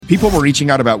People were reaching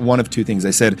out about one of two things.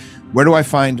 They said, where do I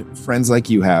find friends like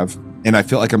you have? And I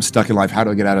feel like I'm stuck in life. How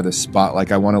do I get out of this spot?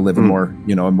 Like I want to live a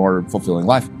more fulfilling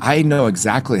life. I know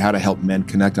exactly how to help men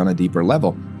connect on a deeper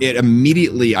level. It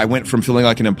immediately, I went from feeling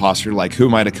like an imposter, like who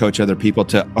am I to coach other people,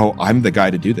 to, oh, I'm the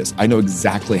guy to do this. I know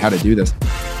exactly how to do this.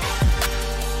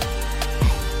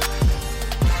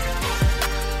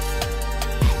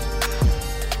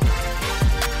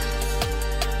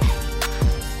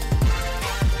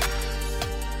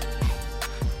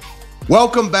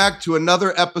 Welcome back to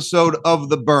another episode of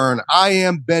The Burn. I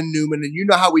am Ben Newman, and you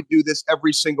know how we do this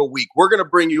every single week. We're going to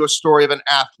bring you a story of an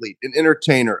athlete, an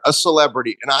entertainer, a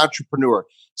celebrity, an entrepreneur,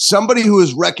 somebody who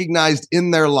is recognized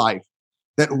in their life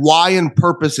that why and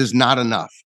purpose is not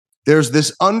enough. There's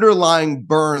this underlying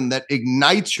burn that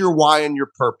ignites your why and your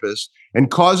purpose and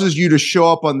causes you to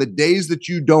show up on the days that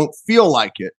you don't feel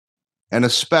like it, and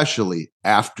especially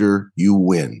after you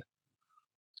win.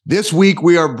 This week,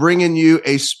 we are bringing you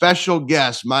a special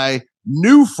guest, my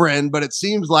new friend, but it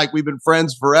seems like we've been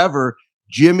friends forever,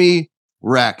 Jimmy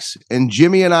Rex. And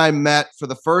Jimmy and I met for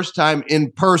the first time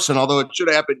in person, although it should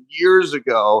have happened years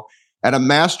ago, at a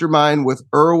mastermind with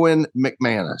Erwin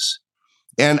McManus.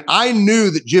 And I knew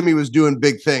that Jimmy was doing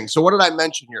big things. So what did I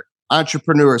mention here?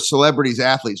 Entrepreneurs, celebrities,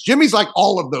 athletes. Jimmy's like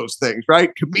all of those things, right?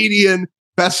 Comedian,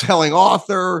 best-selling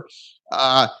author.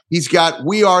 He's got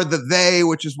We Are the They,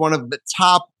 which is one of the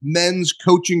top men's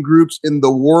coaching groups in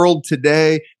the world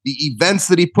today. The events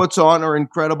that he puts on are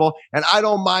incredible. And I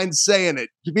don't mind saying it.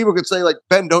 People could say, like,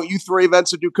 Ben, don't you throw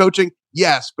events and do coaching?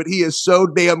 Yes, but he is so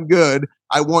damn good.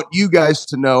 I want you guys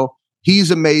to know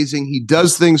he's amazing. He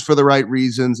does things for the right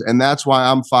reasons. And that's why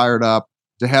I'm fired up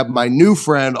to have my new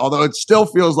friend, although it still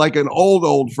feels like an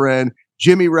old friend,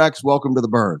 Jimmy Rex. Welcome to The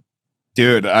Burn.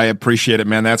 Dude, I appreciate it,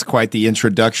 man. That's quite the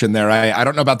introduction there. I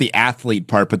don't know about the athlete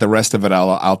part, but the rest of it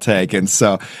I'll take. And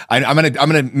so I'm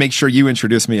gonna make sure you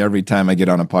introduce me every time I get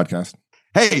on a podcast.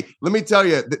 Hey, let me tell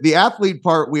you, the athlete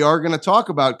part we are going to talk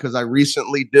about because I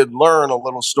recently did learn a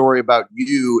little story about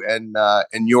you and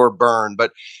your burn.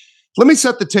 But let me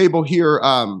set the table here.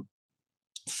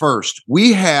 First,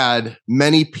 we had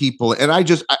many people, and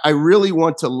I really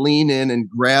want to lean in and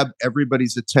grab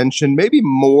everybody's attention, maybe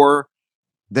more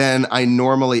than I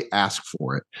normally ask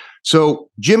for it. So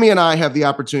Jimmy and I have the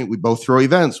opportunity. We both throw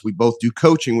events. We both do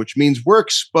coaching, which means we're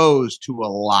exposed to a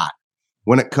lot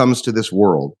when it comes to this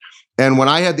world. And when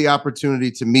I had the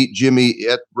opportunity to meet Jimmy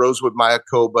at Rosewood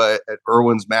Mayakoba at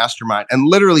Erwin's Mastermind, and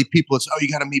literally people would say, oh, you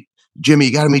got to meet Jimmy,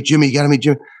 you got to meet Jimmy, you got to meet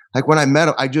Jimmy. Like when I met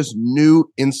him, I just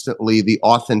knew instantly the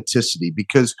authenticity,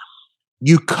 because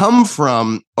you come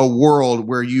from a world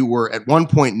where you were at one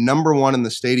point number one in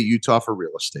the state of Utah for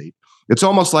real estate. It's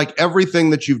almost like everything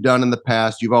that you've done in the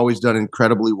past, you've always done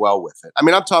incredibly well with it. I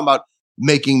mean, I'm talking about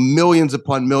making millions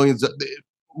upon millions of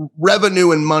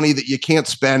revenue and money that you can't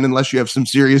spend unless you have some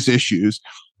serious issues.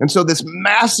 And so this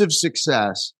massive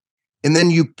success, and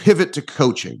then you pivot to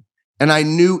coaching. And I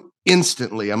knew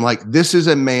instantly, I'm like, this is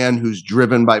a man who's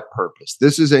driven by purpose.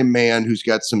 This is a man who's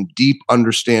got some deep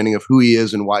understanding of who he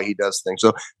is and why he does things.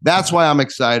 So that's why I'm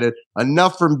excited.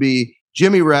 Enough from me.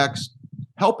 Jimmy Rex,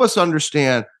 help us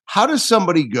understand, how does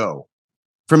somebody go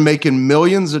from making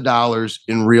millions of dollars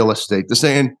in real estate to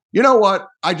saying, you know what,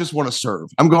 I just want to serve.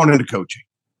 I'm going into coaching.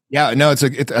 Yeah, no, it's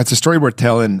a story worth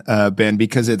telling, Ben,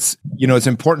 because it's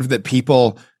important that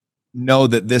people know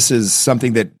that this is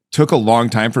something that took a long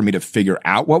time for me to figure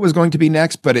out what was going to be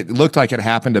next, but it looked like it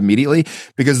happened immediately,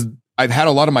 because I've had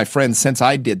a lot of my friends since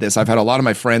I did this. I've had a lot of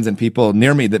my friends and people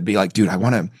near me that be like, dude,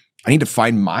 I need to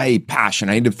find my passion.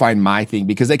 I need to find my thing,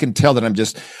 because they can tell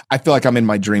that I feel like I'm in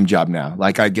my dream job now.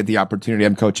 Like I get the opportunity.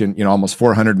 I'm coaching, almost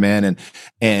 400 men,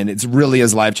 and it's really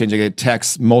is life changing. I get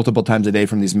texts multiple times a day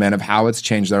from these men of how it's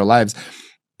changed their lives.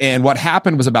 And what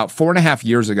happened was about 4.5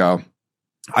 years ago,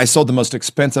 I sold the most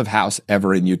expensive house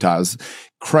ever in Utah. I was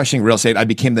crushing real estate. I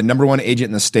became the number one agent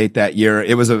in the state that year.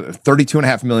 It was a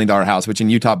 $32.5 million house, which in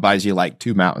Utah buys you like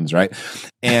 2 mountains, right?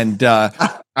 And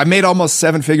I made almost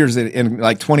 7 figures in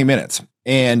like 20 minutes.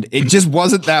 And it just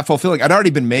wasn't that fulfilling. I'd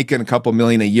already been making a couple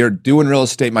million a year doing real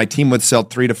estate. My team would sell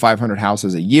 300 to 500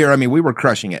 houses a year. I mean, we were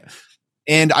crushing it.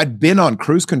 And I'd been on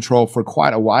cruise control for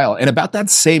quite a while. And about that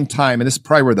same time, and this is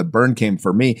probably where the burn came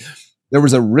for me, there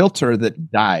was a realtor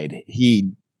that died.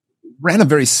 He ran a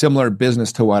very similar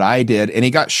business to what I did, and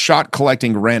he got shot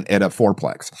collecting rent at a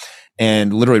fourplex,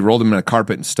 and literally rolled him in a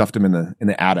carpet and stuffed him in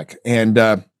the attic. And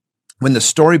when the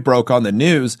story broke on the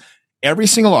news, every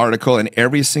single article and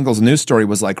every single news story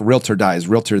was like, realtor dies,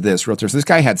 realtor this, realtor. So this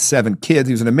guy had 7 kids.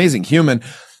 He was an amazing human.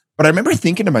 But I remember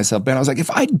thinking to myself, Ben, I was like,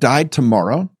 if I died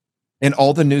tomorrow, And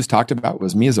all the news talked about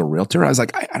was me as a realtor. I was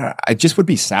like, I just would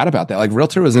be sad about that. Like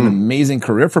realtor was an amazing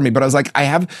career for me, but I was like, I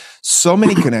have so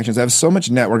many connections. I have so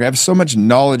much network. I have so much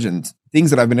knowledge and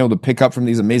things that I've been able to pick up from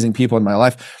these amazing people in my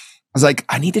life. I was like,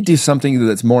 I need to do something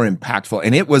that's more impactful.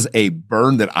 And it was a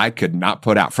burn that I could not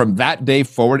put out. From that day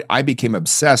forward, I became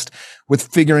obsessed with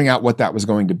figuring out what that was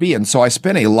going to be. And so I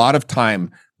spent a lot of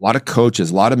time, a lot of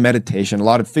coaches, a lot of meditation, a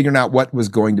lot of figuring out what was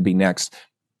going to be next.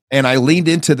 And I leaned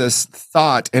into this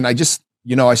thought and I just,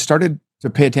 I started to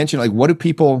pay attention. Like, what do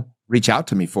people reach out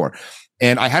to me for?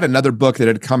 And I had another book that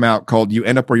had come out called You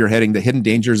End Up Where You're Heading, The Hidden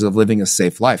Dangers of Living a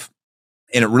Safe Life.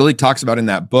 And it really talks about in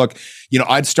that book,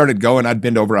 I'd started going, I'd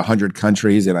been to over 100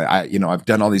 countries and I've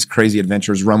done all these crazy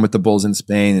adventures, run with the bulls in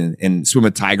Spain and swim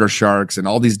with tiger sharks and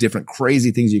all these different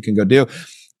crazy things you can go do.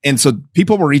 And so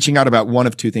people were reaching out about one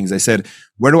of two things. They said,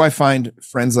 where do I find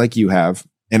friends like you have?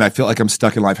 And I feel like I'm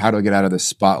stuck in life. How do I get out of this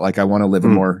spot? Like I want to live a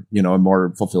more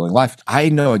fulfilling life. I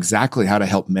know exactly how to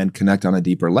help men connect on a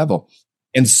deeper level.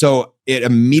 And so it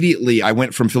immediately, I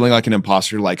went from feeling like an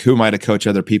imposter, like who am I to coach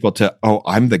other people to, oh,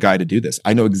 I'm the guy to do this.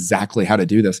 I know exactly how to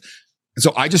do this.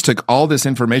 So I just took all this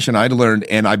information I'd learned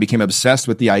and I became obsessed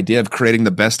with the idea of creating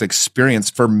the best experience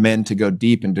for men to go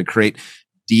deep and to create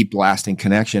deep, lasting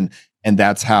connection. And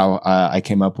that's how I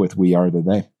came up with We Are the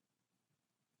They.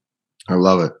 I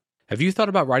love it. Have you thought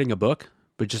about writing a book,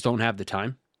 but just don't have the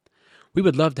time? We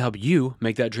would love to help you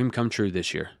make that dream come true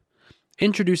this year.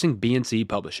 Introducing B&C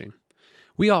Publishing.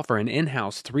 We offer an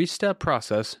in-house 3-step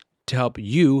process to help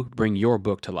you bring your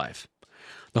book to life.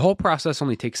 The whole process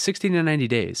only takes 60 to 90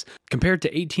 days. Compared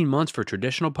to 18 months for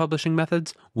traditional publishing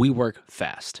methods, we work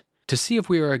fast. To see if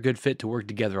we are a good fit to work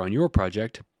together on your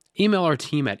project, email our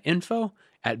team at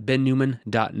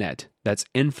info@bennewman.net. That's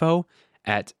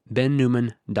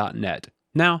info@bennewman.net.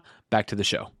 Now, back to the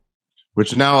show.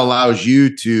 Which now allows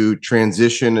you to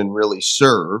transition and really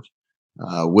serve,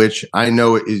 which I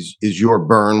know is your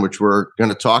burn, which we're going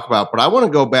to talk about. But I want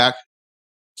to go back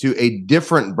to a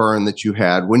different burn that you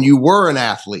had when you were an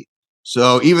athlete.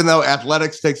 So even though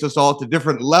athletics takes us all to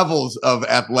different levels of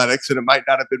athletics, and it might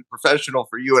not have been professional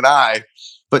for you and I,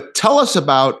 but tell us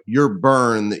about your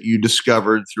burn that you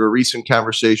discovered through a recent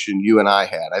conversation you and I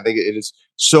had. I think it is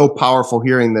so powerful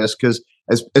hearing this because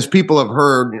as people have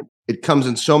heard, it comes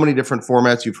in so many different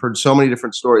formats. You've heard so many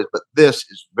different stories, but this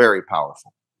is very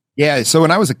powerful. Yeah. So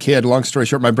when I was a kid, long story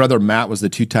short, my brother Matt was the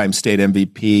 2-time state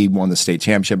MVP, won the state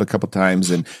championship a couple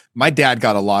times. And my dad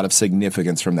got a lot of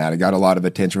significance from that. He got a lot of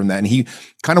attention from that. And he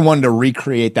kind of wanted to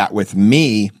recreate that with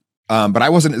me. But I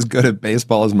wasn't as good at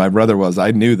baseball as my brother was.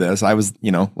 I knew this. I was,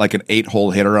 like an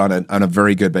 8-hole hitter on a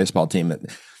very good baseball team.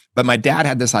 But my dad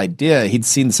had this idea. He'd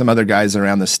seen some other guys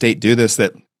around the state do this,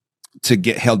 that to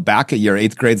get held back a year,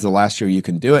 8th grade's the last year you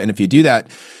can do it. And if you do that,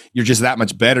 you're just that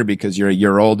much better because you're a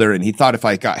year older. And he thought if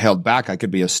I got held back, I could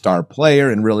be a star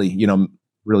player and really,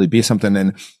 really be something.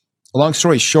 And long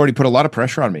story short, he put a lot of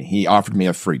pressure on me. He offered me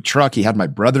a free truck. He had my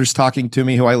brothers talking to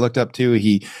me, who I looked up to.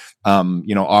 He,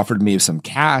 offered me some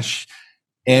cash.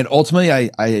 And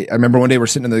ultimately, I remember one day we're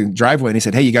sitting in the driveway and he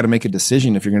said, hey, you got to make a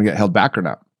decision if you're going to get held back or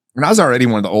not. And I was already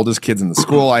one of the oldest kids in the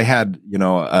school. I had,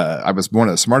 I was one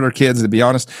of the smarter kids, to be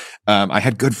honest. I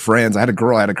had good friends. I had a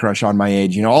girl I had a crush on my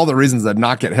age, all the reasons I'd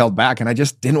not get held back. And I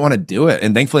just didn't want to do it.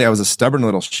 And thankfully I was a stubborn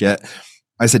little shit.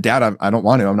 I said, Dad, I don't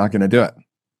want to, I'm not going to do it.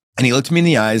 And he looked me in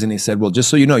the eyes and he said, well, just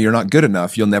so you know, you're not good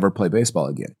enough. You'll never play baseball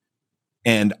again.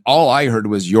 And all I heard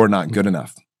was, you're not good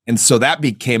enough. And so that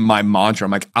became my mantra.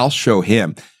 I'm like, I'll show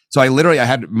him. So I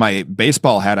had my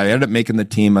baseball hat. I ended up making the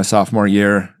team my sophomore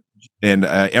year. And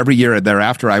every year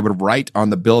thereafter, I would write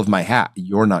on the bill of my hat,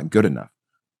 you're not good enough.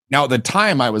 Now, at the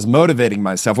time, I was motivating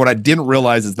myself. What I didn't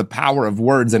realize is the power of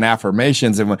words and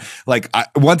affirmations. And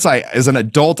as an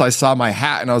adult, I saw my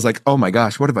hat and I was like, oh my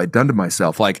gosh, what have I done to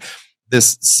myself? Like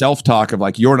this self-talk of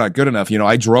like, you're not good enough.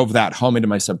 I drove that home into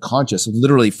my subconscious.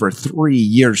 Literally for 3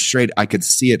 years straight, I could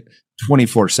see it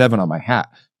 24/7 on my hat.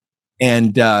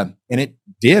 And it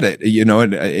did it,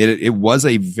 it was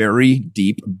a very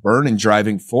deep burn and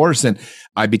driving force. And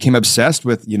I became obsessed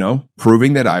with,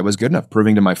 proving that I was good enough,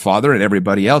 proving to my father and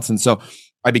everybody else. And so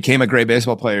I became a great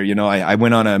baseball player. I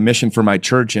went on a mission for my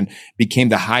church and became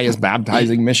the highest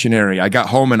baptizing missionary. I got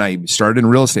home and I started in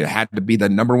real estate. I had to be the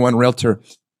number one realtor.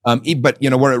 But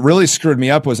where it really screwed me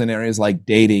up was in areas like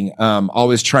dating,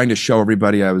 always trying to show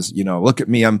everybody I was, look at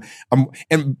me. I'm,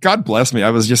 and God bless me. I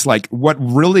was just like, what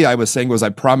really I was saying was, I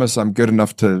promise I'm good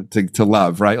enough to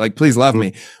love, right? Like, please love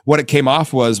me. What it came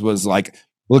off was like,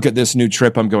 look at this new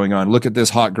trip I'm going on. Look at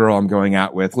this hot girl I'm going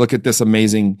out with. Look at this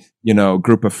amazing,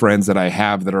 group of friends that I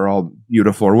have that are all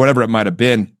beautiful or whatever it might have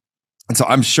been. And so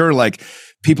I'm sure like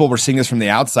people were seeing this from the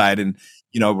outside and,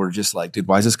 were just like, dude,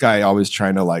 why is this guy always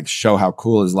trying to like show how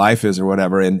cool his life is or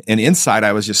whatever? And inside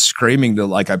I was just screaming to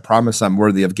like, I promise I'm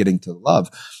worthy of getting to love.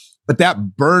 But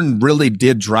that burn really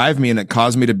did drive me, and it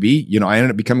caused me to be, I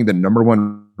ended up becoming the number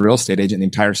one real estate agent in the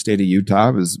entire state of Utah.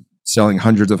 I was selling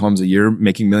hundreds of homes a year,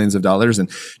 making millions of dollars, and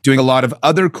doing a lot of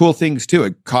other cool things too.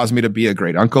 It caused me to be a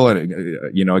great uncle and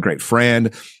a great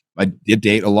friend. I did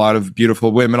date a lot of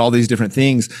beautiful women, all these different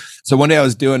things. So one day I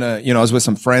was doing I was with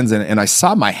some friends and I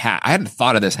saw my hat. I hadn't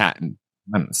thought of this hat in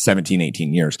 17,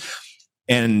 18 years.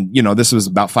 And, this was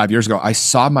about 5 years ago. I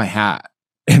saw my hat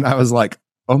and I was like,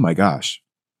 oh my gosh,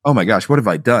 what have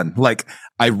I done? Like,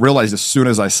 I realized as soon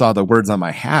as I saw the words on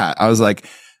my hat, I was like,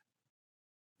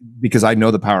 because I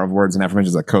know the power of words and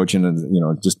affirmations as a coach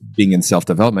and, just being in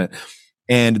self-development.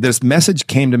 And this message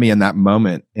came to me in that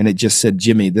moment, and it just said,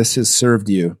 Jimmy, this has served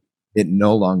you. It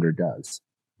no longer does.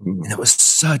 And it was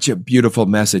such a beautiful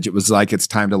message. It was like, it's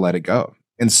time to let it go.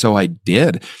 And so I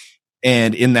did.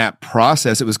 And in that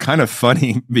process, it was kind of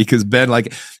funny because Ben,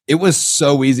 like, it was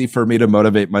so easy for me to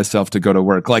motivate myself to go to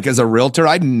work. Like, as a realtor,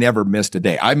 I never missed a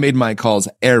day. I made my calls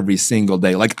every single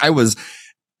day. Like, I was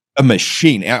a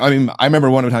machine. I mean, I remember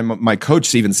one time my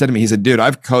coach even said to me, he said, dude,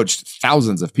 I've coached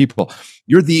thousands of people.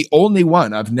 You're the only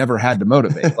one I've never had to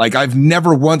motivate. Like, I've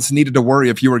never once needed to worry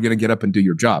if you were going to get up and do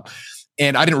your job.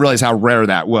 And I didn't realize how rare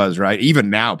that was, right? Even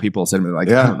now people say to me like,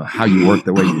 I don't know how you work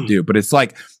the way you do, but it's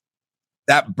like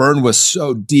that burn was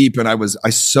so deep, and I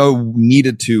so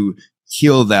needed to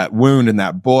heal that wound and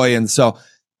that boy. And so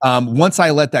once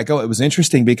I let that go, it was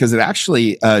interesting because it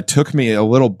actually took me a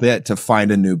little bit to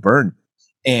find a new burn.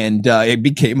 And it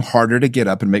became harder to get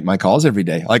up and make my calls every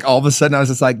day. Like, all of a sudden I was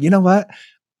just like, you know what?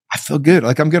 I feel good.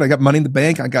 Like, I'm good. I got money in the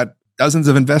bank. I got dozens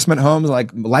of investment homes.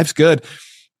 Like, life's good.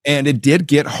 And it did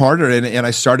get harder. And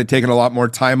I started taking a lot more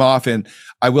time off. And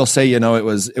I will say, it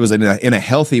was in a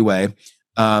healthy way.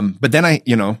 But then I,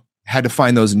 had to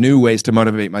find those new ways to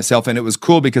motivate myself. And it was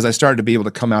cool because I started to be able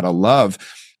to come out of love.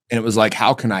 And it was like,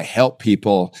 how can I help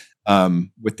people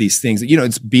with these things?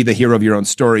 It's be the hero of your own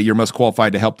story. You're most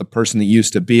qualified to help the person that you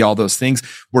used to be. All those things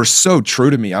were so true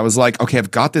to me. I was like, okay,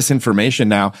 I've got this information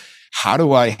now. How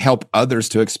do I help others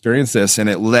to experience this? And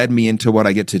it led me into what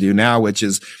I get to do now, which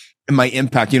is my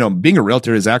impact. Being a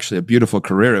realtor is actually a beautiful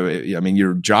career. I mean,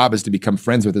 your job is to become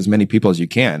friends with as many people as you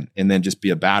can, and then just be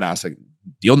a badass at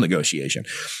deal negotiation.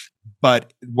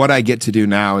 But what I get to do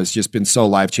now has just been so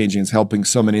life-changing. It's helping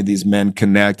so many of these men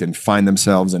connect and find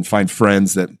themselves and find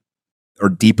friends that are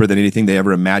deeper than anything they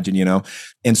ever imagined,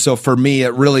 And so for me,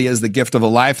 it really is the gift of a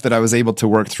life that I was able to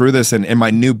work through this. And my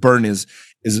new burn is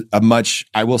a much,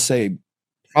 I will say,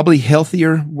 probably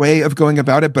healthier way of going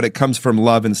about it, but it comes from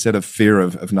love instead of fear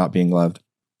of not being loved.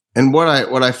 And what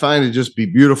I find to just be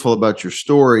beautiful about your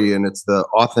story, and it's the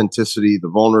authenticity, the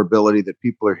vulnerability that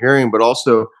people are hearing, but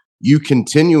also you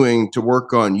continuing to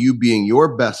work on you being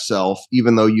your best self,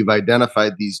 even though you've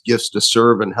identified these gifts to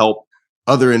serve and help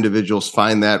other individuals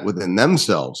find that within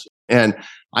themselves. And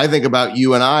I think about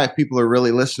you and I, if people are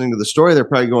really listening to the story, they're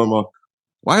probably going, well,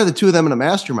 why are the two of them in a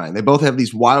mastermind? They both have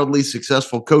these wildly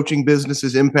successful coaching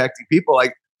businesses impacting people.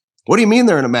 Like, what do you mean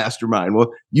they're in a mastermind?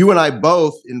 Well, you and I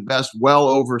both invest well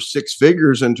over 6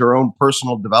 figures into our own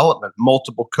personal development,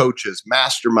 multiple coaches,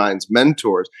 masterminds,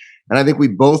 mentors. And I think we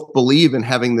both believe in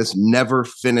having this never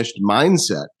finished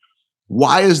mindset.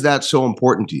 Why is that so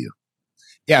important to you?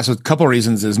 Yeah, so a couple of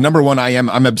reasons is, number one,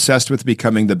 I'm obsessed with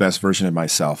becoming the best version of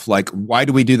myself. Like, why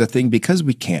do we do the thing? Because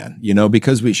we can,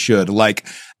 because we should. Like,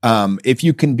 if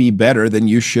you can be better, then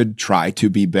you should try to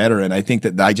be better. And I think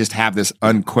that I just have this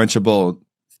unquenchable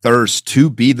thirst to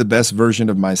be the best version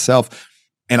of myself.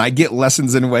 And I get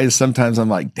lessons in ways sometimes I'm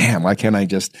like, damn, why can't I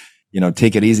just,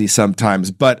 take it easy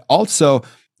sometimes? But also,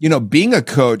 being a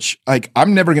coach, like,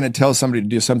 I'm never going to tell somebody to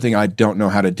do something I don't know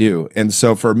how to do. And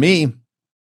so for me,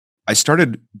 I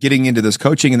started getting into this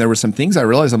coaching, and there were some things I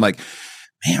realized. I'm like,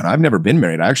 man, I've never been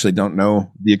married. I actually don't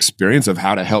know the experience of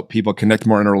how to help people connect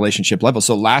more on a relationship level.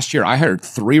 So last year I hired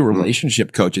 3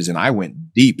 relationship coaches, and I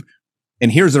went deep.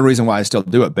 And here's the reason why I still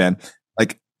do it, Ben.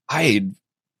 Like, I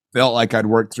felt like I'd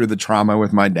worked through the trauma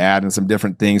with my dad and some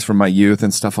different things from my youth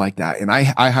and stuff like that. And I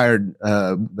hired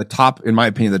in my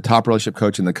opinion, the top relationship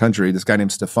coach in the country, this guy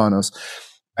named Stefanos.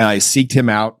 And I seeked him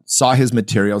out, saw his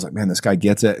material. I was like, man, this guy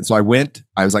gets it. And so I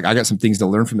was like, I got some things to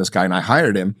learn from this guy. And I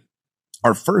hired him.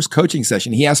 Our first coaching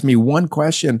session, he asked me one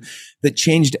question that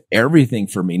changed everything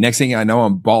for me. Next thing I know,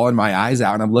 I'm bawling my eyes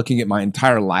out, and I'm looking at my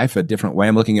entire life a different way.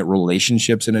 I'm looking at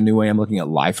relationships in a new way. I'm looking at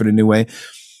life in a new way.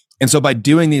 And so by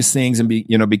doing these things and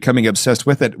becoming obsessed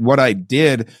with it, what I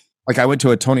did, like, I went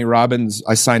to a Tony Robbins,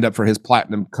 I signed up for his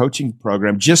platinum coaching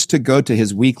program just to go to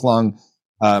his week-long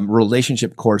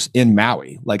relationship course in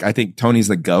Maui. Like, I think Tony's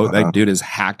the GOAT. That dude has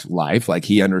hacked life. Like,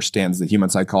 he understands the human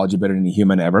psychology better than any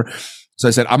human ever. So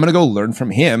I said, I'm going to go learn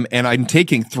from him. And I'm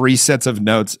taking 3 sets of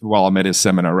notes while I'm at his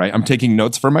seminar, right? I'm taking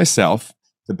notes for myself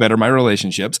to better my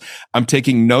relationships. I'm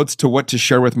taking notes to what to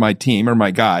share with my team or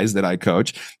my guys that I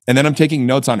coach. And then I'm taking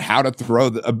notes on how to throw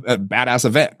a badass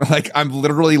event. Like, I'm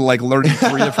literally like learning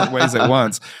 3 different ways at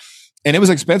once. And it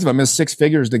was expensive. I missed 6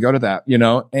 figures to go to that, you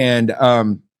know? And,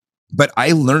 but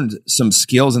I learned some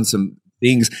skills and some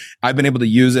things. I've been able to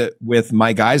use it with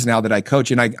my guys now that I coach.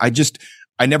 And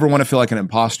I never want to feel like an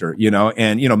imposter, you know?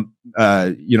 And,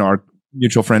 our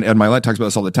mutual friend, Ed Milet, talks about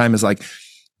this all the time, is like,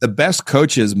 the best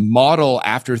coaches model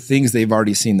after things they've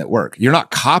already seen that work. You're not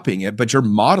copying it, but you're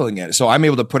modeling it. So I'm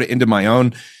able to put it into my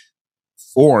own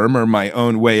form or my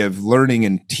own way of learning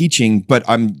and teaching, but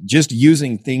I'm just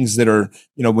using things that are,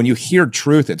 when you hear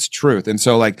truth, it's truth. And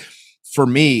so, like, for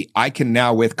me, I can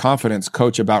now with confidence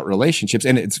coach about relationships.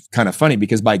 And it's kind of funny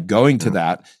because by going to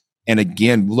that and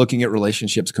again, looking at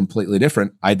relationships completely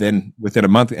different, I then within a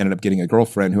month ended up getting a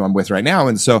girlfriend who I'm with right now.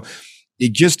 And so you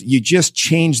just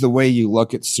change the way you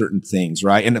look at certain things,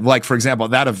 right? And like, for example,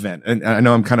 that event, and I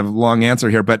know I'm kind of a long answer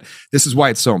here, but this is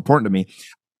why it's so important to me.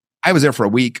 I was there for a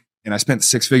week and I spent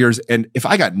 6 figures. And if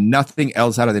I got nothing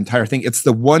else out of the entire thing, it's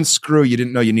the one screw you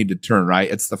didn't know you need to turn,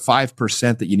 right? It's the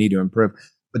 5% that you need to improve.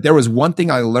 But there was one thing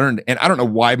I learned, and I don't know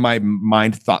why my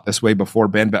mind thought this way before,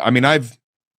 Ben, but I mean, I've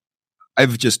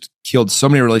just killed so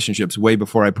many relationships way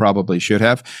before I probably should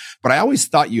have. But I always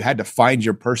thought you had to find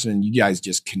your person and you guys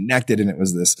just connected and it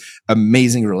was this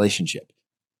amazing relationship.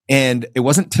 And it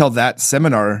wasn't till that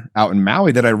seminar out in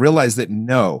Maui that I realized that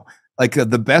no, like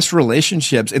the best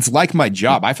relationships, it's like my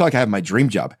job. I feel like I have my dream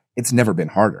job. It's never been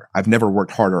harder. I've never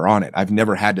worked harder on it. I've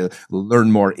never had to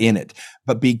learn more in it.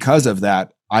 But because of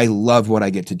that, I love what I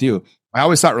get to do. I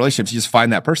always thought relationships, you just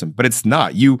find that person, but it's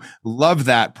not. You love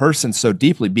that person so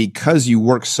deeply because you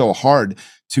work so hard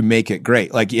to make it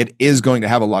great. Like, it is going to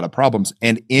have a lot of problems.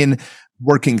 And in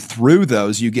working through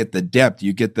those, you get the depth,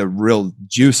 you get the real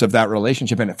juice of that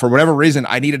relationship. And for whatever reason,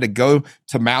 I needed to go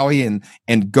to Maui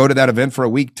and go to that event for a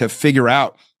week to figure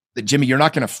out that, Jimmy, you're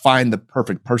not going to find the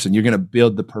perfect person. You're going to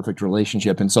build the perfect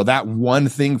relationship. And so that one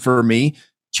thing for me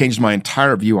changed my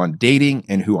entire view on dating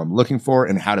and who I'm looking for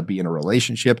and how to be in a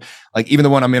relationship. Like, even the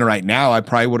one I'm in right now, I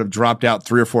probably would have dropped out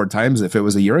 3 or 4 times if it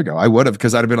was a year ago. I would have,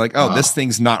 because I'd have been like, oh, this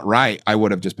thing's not right. I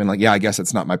would have just been like, yeah, I guess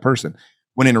it's not my person.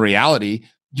 When in reality,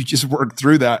 you just work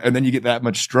through that and then you get that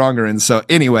much stronger. And so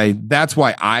anyway, that's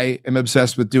why I am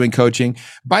obsessed with doing coaching.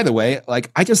 By the way,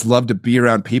 like, I just love to be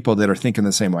around people that are thinking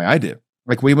the same way I do.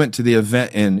 Like, we went to the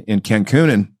event in Cancun,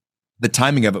 and the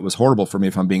timing of it was horrible for me,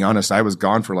 if I'm being honest. I was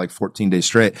gone for like 14 days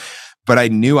straight, but I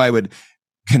knew I would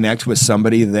connect with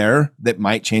somebody there that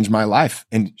might change my life.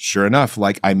 And sure enough,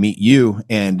 like, I meet you,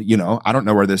 and, I don't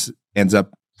know where this ends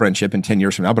up friendship in 10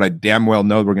 years from now, but I damn well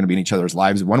know we're going to be in each other's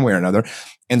lives one way or another.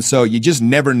 And so you just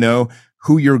never know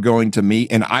who you're going to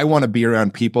meet. And I want to be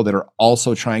around people that are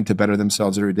also trying to better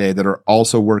themselves every day, that are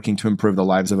also working to improve the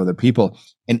lives of other people.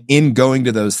 And in going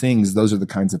to those things, those are the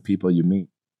kinds of people you meet.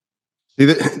 See,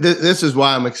 this is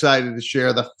why I'm excited to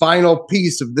share the final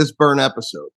piece of this burn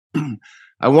episode.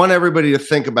 I want everybody to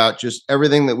think about just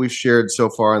everything that we've shared so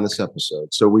far in this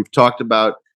episode. So we've talked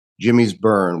about Jimmy's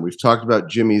burn. We've talked about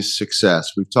Jimmy's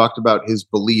success. We've talked about his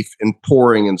belief in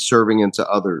pouring and serving into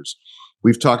others.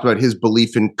 We've talked about his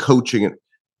belief in coaching.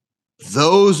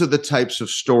 Those are the types of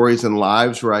stories and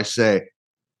lives where I say,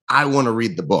 I want to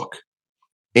read the book.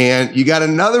 And you got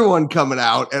another one coming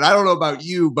out. And I don't know about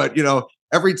you, but,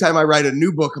 every time I write a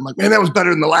new book, I'm like, man, that was better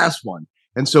than the last one.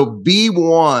 And so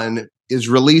B1 is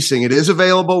releasing. It is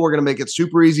available. We're going to make it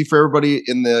super easy for everybody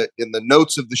in the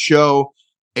notes of the show.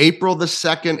 April the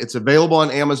 2nd. It's available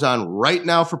on Amazon right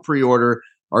now for pre-order.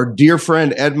 Our dear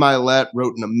friend Ed Milet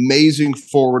wrote an amazing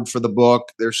foreword for the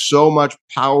book. There's so much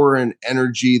power and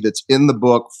energy that's in the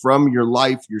book from your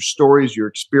life, your stories, your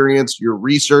experience, your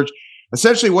research.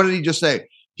 Essentially, what did he just say?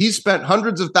 He spent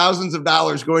hundreds of thousands of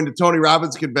dollars going to Tony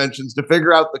Robbins conventions to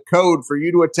figure out the code for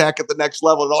you to attack at the next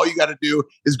level. And all you got to do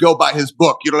is go buy his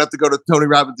book. You don't have to go to Tony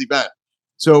Robbins event.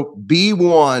 So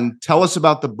B1, tell us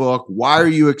about the book. Why are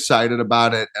you excited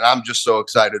about it? And I'm just so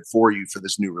excited for you for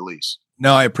this new release.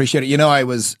 No, I appreciate it. I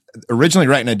was originally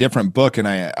writing a different book, and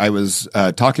I was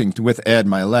talking with Ed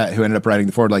Milet, who ended up writing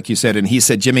the foreword, like you said. And he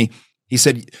said, Jimmy,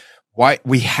 why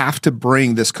we have to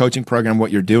bring this coaching program,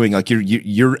 what you're doing, like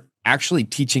you're actually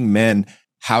teaching men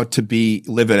how to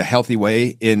live a healthy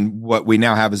way in what we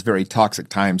now have as very toxic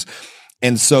times.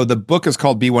 And so the book is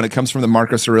called B1. It comes from the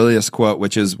Marcus Aurelius quote,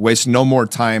 which is waste no more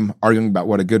time arguing about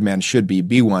what a good man should be.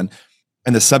 B1.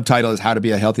 And the subtitle is How to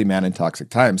Be a Healthy Man in Toxic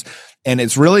Times. And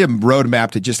it's really a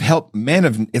roadmap to just help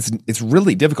men it's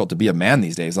really difficult to be a man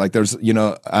these days. Like there's,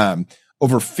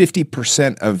 over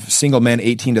 50% of single men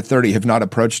 18 to 30 have not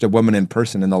approached a woman in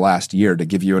person in the last year, to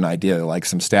give you an idea, like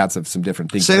some stats of some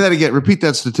different things. Say that again. Repeat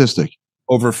that statistic.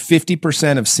 Over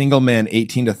 50% of single men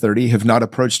 18 to 30 have not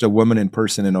approached a woman in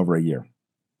person in over a year.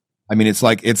 I mean, it's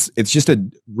like, it's just a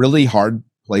really hard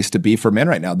place to be for men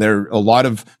right now. There are a lot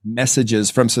of messages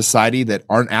from society that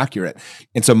aren't accurate.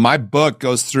 And so my book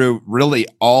goes through really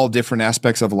all different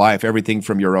aspects of life, everything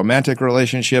from your romantic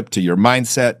relationship to your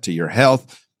mindset, to your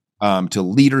health, to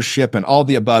leadership and all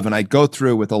the above. And I go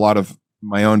through with a lot of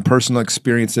my own personal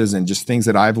experiences and just things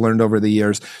that I've learned over the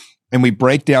years. And we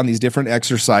break down these different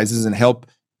exercises and help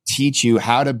teach you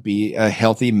how to be a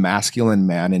healthy masculine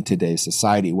man in today's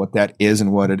society, what that is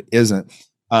and what it isn't.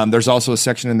 There's also a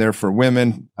section in there for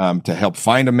women to help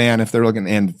find a man if they're looking,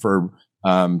 and for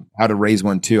how to raise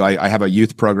one too. I have a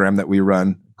youth program that we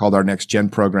run called our Next Gen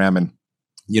program. And,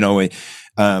 it's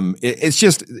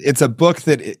a book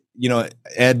that,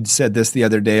 Ed said this the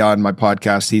other day on my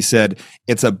podcast. He said,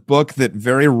 it's a book that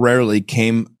very rarely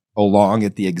came along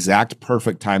at the exact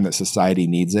perfect time that society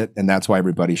needs it. And that's why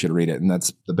everybody should read it. And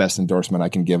that's the best endorsement I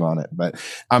can give on it. But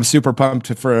I'm super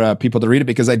pumped for people to read it,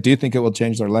 because I do think it will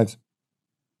change their lives.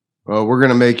 Well, we're going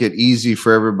to make it easy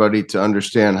for everybody to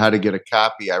understand how to get a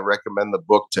copy. I recommend the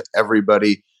book to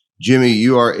everybody. Jimmy,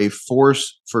 you are a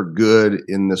force for good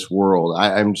in this world.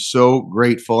 I'm so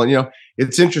grateful. And,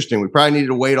 it's interesting. We probably needed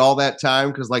to wait all that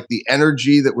time, because like the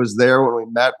energy that was there when we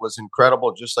met was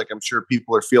incredible, just like I'm sure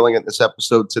people are feeling it this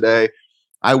episode today.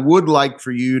 I would like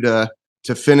for you to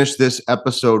finish this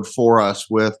episode for us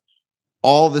with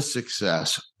all the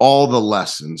success, all the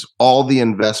lessons, all the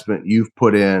investment you've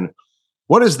put in.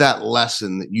 What is that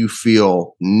lesson that you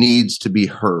feel needs to be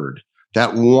heard?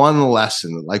 That one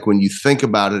lesson, like when you think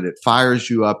about it, it fires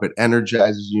you up, it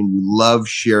energizes you, and you love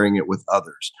sharing it with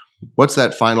others. What's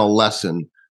that final lesson,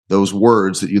 those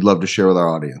words that you'd love to share with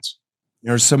our audience?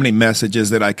 There's so many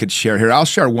messages that I could share here. I'll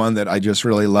share one that I just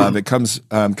really love. It comes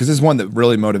because it's one that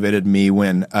really motivated me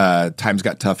when times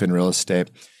got tough in real estate.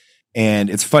 And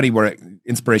it's funny where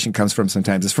inspiration comes from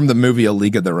sometimes. It's from the movie A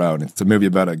League of Their Own. It's a movie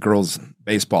about a girls'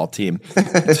 baseball team.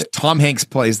 Tom Hanks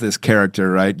plays this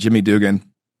character, right? Jimmy Dugan.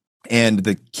 And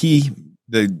the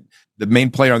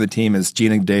main player on the team is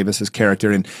Gina Davis's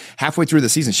character. And halfway through the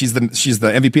season, she's the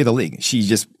MVP of the league. She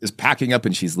just is packing up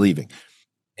and she's leaving.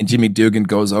 And Jimmy Dugan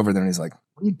goes over there and he's like,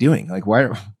 "What are you doing? Like,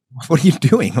 what are you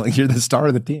doing? Like, you're the star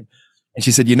of the team." And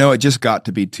she said, "It just got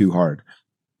to be too hard."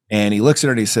 And he looks at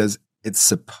her and he says, "It's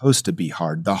supposed to be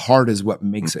hard. The hard is what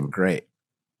makes it great."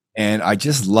 And I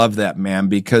just love that, man,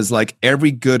 because like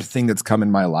every good thing that's come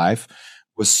in my life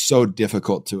was so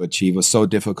difficult to achieve, was so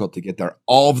difficult to get there.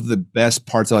 All of the best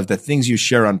parts of life, the things you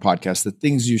share on podcasts, the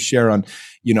things you share on,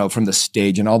 from the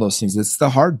stage and all those things, it's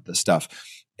the stuff.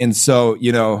 And so,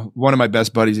 one of my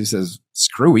best buddies, he says,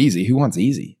 "Screw easy. Who wants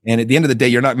easy?" And at the end of the day,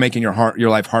 you're not making your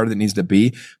life harder than it needs to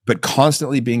be, but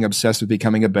constantly being obsessed with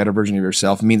becoming a better version of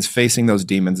yourself means facing those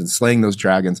demons and slaying those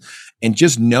dragons and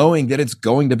just knowing that it's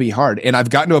going to be hard. And I've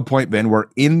gotten to a point, Ben, where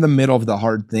in the middle of the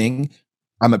hard thing,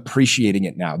 I'm appreciating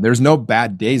it now. There's no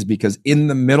bad days, because in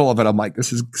the middle of it, I'm like,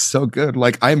 this is so good.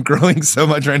 Like, I'm growing so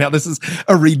much right now. This is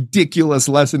a ridiculous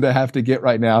lesson to have to get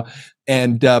right now.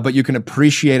 And, but you can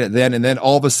appreciate it then. And then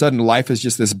all of a sudden life is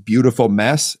just this beautiful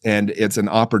mess, and it's an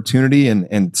opportunity.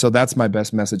 And so that's my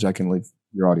best message I can leave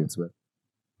your audience with.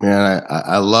 Man,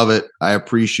 I love it. I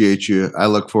appreciate you. I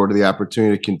look forward to the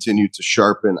opportunity to continue to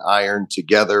sharpen iron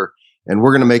together. And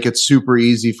we're going to make it super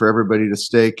easy for everybody to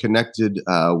stay connected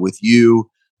with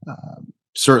you.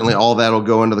 Certainly all that will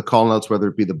go into the call notes, whether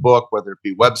it be the book, whether it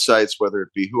be websites, whether it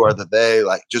be Who Are the They,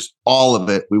 like just all of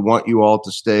it. We want you all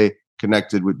to stay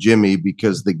connected with Jimmy,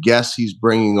 because the guests he's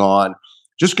bringing on,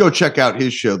 just go check out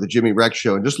his show, The Jimmy Rex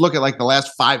Show, and just look at like the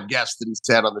last 5 guests that he's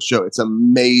had on the show. It's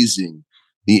amazing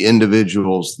the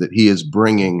individuals that he is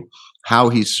bringing, how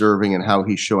he's serving and how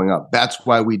he's showing up. That's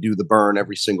why we do The Burn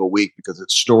every single week, because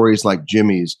it's stories like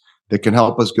Jimmy's that can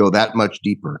help us go that much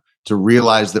deeper, to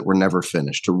realize that we're never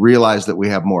finished, to realize that we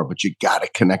have more. But you got to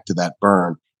connect to that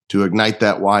burn, to ignite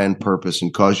that why and purpose,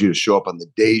 and cause you to show up on the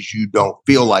days you don't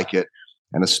feel like it,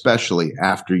 and especially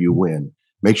after you win.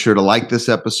 Make sure to like this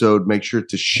episode. Make sure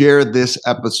to share this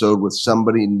episode with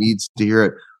somebody who needs to hear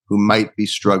it, who might be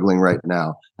struggling right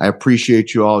now. I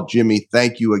appreciate you all. Jimmy,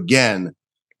 thank you again.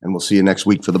 And we'll see you next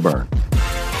week for The Burn.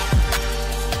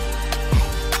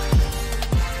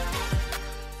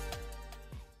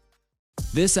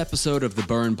 This episode of The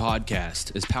Burn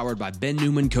Podcast is powered by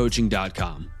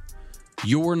BenNewmanCoaching.com.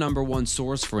 your number one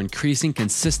source for increasing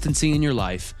consistency in your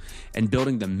life and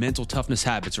building the mental toughness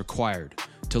habits required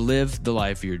to live the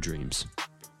life of your dreams.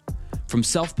 From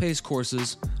self-paced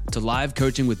courses to live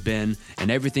coaching with Ben and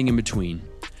everything in between,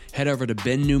 head over to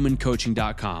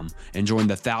bennewmancoaching.com and join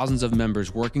the thousands of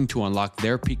members working to unlock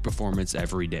their peak performance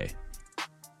every day.